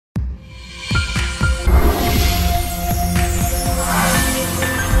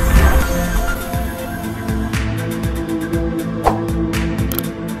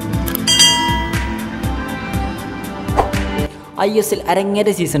ISL അരങ്ങേറ്റ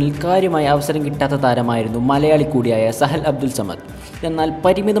സീസണിൽ കാര്യമായ അവസരം കിട്ടാത്ത താരമായിരുന്നു മലയാളി കൂടിയായ സഹൽ അബ്ദുൽ സമദ്. എന്നാൽ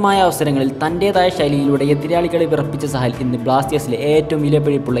പരിമിതമായ അവസരങ്ങളിൽ തൻ്റേതായ ശൈലിയിലൂടെ എതിരാളികളെ വിറപ്പിച്ച സഹൽ ഇന്ന് ബ്ലാസ്റ്റേഴ്സിലെ ഏറ്റവും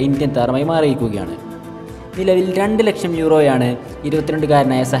വിലപിടിപ്പുള്ള ഇന്ത്യൻ താരമായി മാറിയിരിക്കുകയാണ്. നിലവിൽ 2 ലക്ഷം യൂറോയാണ്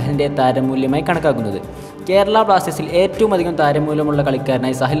 22-കാരനായ സഹലിൻ്റെ താരമൂല്യമായി കണക്കാക്കുന്നത്. കേരള ബ്ലാസ്റ്റേഴ്സിൽ ഏറ്റവും അധികം താരമൂല്യമുള്ള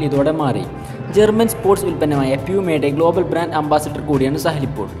കളിക്കാരനായി സഹൽ ഇതോടെ മാറി. German sports ഉൽപ്പന്നമായ പ്യൂമയുടെ global brand ambassador കൂടിയാണ് സഹൽ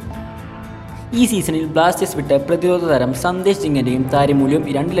ഇപ്പോൾ. ഈ സീസണിൽ ബ്ലാസ്റ്റേഴ്സ് വിട്ട പ്രതിരോധ താരം സന്ദേശ് ജിങ്ങൻ്റെയും താരമൂല്യം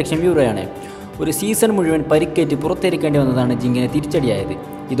 2 ലക്ഷം യൂറോയാണ്. ഒരു സീസൺ മുഴുവൻ പരിക്കേറ്റ് പുറത്തിരിക്കേണ്ടി വന്നതാണ് ജിങ്ങനെ തിരിച്ചടിയായത്.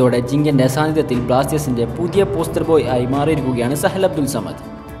 ഇതോടെ ജിങ്ങൻ്റെ സാന്നിധ്യത്തിൽ ബ്ലാസ്റ്റേഴ്സിൻ്റെ പുതിയ പോസ്റ്റർ ബോയ് ആയി മാറിയിരിക്കുകയാണ് സഹൽ അബ്ദുൽ സമദ്.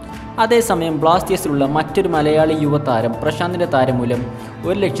 അതേസമയം ബ്ലാസ്റ്റേഴ്സിലുള്ള മറ്റൊരു മലയാളി യുവതാരം പ്രശാന്തിൻ്റെ താരമൂല്യം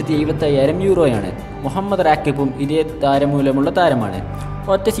 1,75,000 യൂറോയാണ്. മുഹമ്മദ് റാക്കിബും ഇതേ താരമൂല്യമുള്ള താരമാണ്.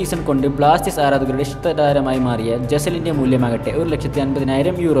 ഒറ്റ സീസൺ കൊണ്ട് ബ്ലാസ്റ്റേഴ്സ് ആരാധകരുടെ ഇഷ്ടതാരമായി മാറിയ ജസലിൻ്റെ മൂല്യമാകട്ടെ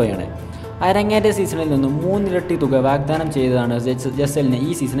 1,50,000 യൂറോയാണ്. അരങ്ങേറ്റ സീസണിൽ നിന്നും 3 ഇരട്ടി തുക വാഗ്ദാനം ചെയ്തതാണ് ജസലിനെ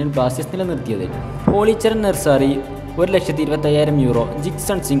ഈ സീസണിൽ Blasters നിലനിർത്തിയത്. പോളിച്ചരൻ നെർസാറി 1,25,000 euro,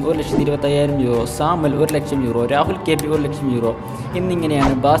 Jickson Singh 1,25,000 euro, Samuel 1 ലക്ഷം യൂറോ, രാഹുൽ KP 1 ലക്ഷം യൂറോ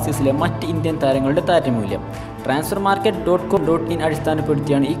എന്നിങ്ങനെയാണ് ബ്ലാസ്റ്റേഴ്സിലെ മറ്റ് ഇന്ത്യൻ താരങ്ങളുടെ താരമൂല്യം. transfermarket.com.in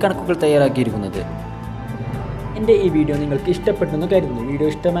അടിസ്ഥാനപ്പെടുത്തിയാണ് ഈ കണക്കുകൾ തയ്യാറാക്കിയിരിക്കുന്നത്. എൻ്റെ ഈ വീഡിയോ നിങ്ങൾക്ക് ഇഷ്ടപ്പെട്ടെന്ന് കരുതുന്നു. വീഡിയോ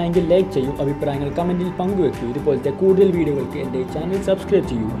ഇഷ്ടമായെങ്കിൽ ലൈക്ക് ചെയ്യൂ, അഭിപ്രായങ്ങൾ കമൻറ്റിൽ പങ്കുവെക്കൂ. ഇതുപോലത്തെ കൂടുതൽ വീഡിയോകൾക്ക് എൻ്റെ ചാനൽ സബ്സ്ക്രൈബ്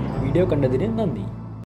ചെയ്യൂ. വീഡിയോ കണ്ടതിന് നന്ദി.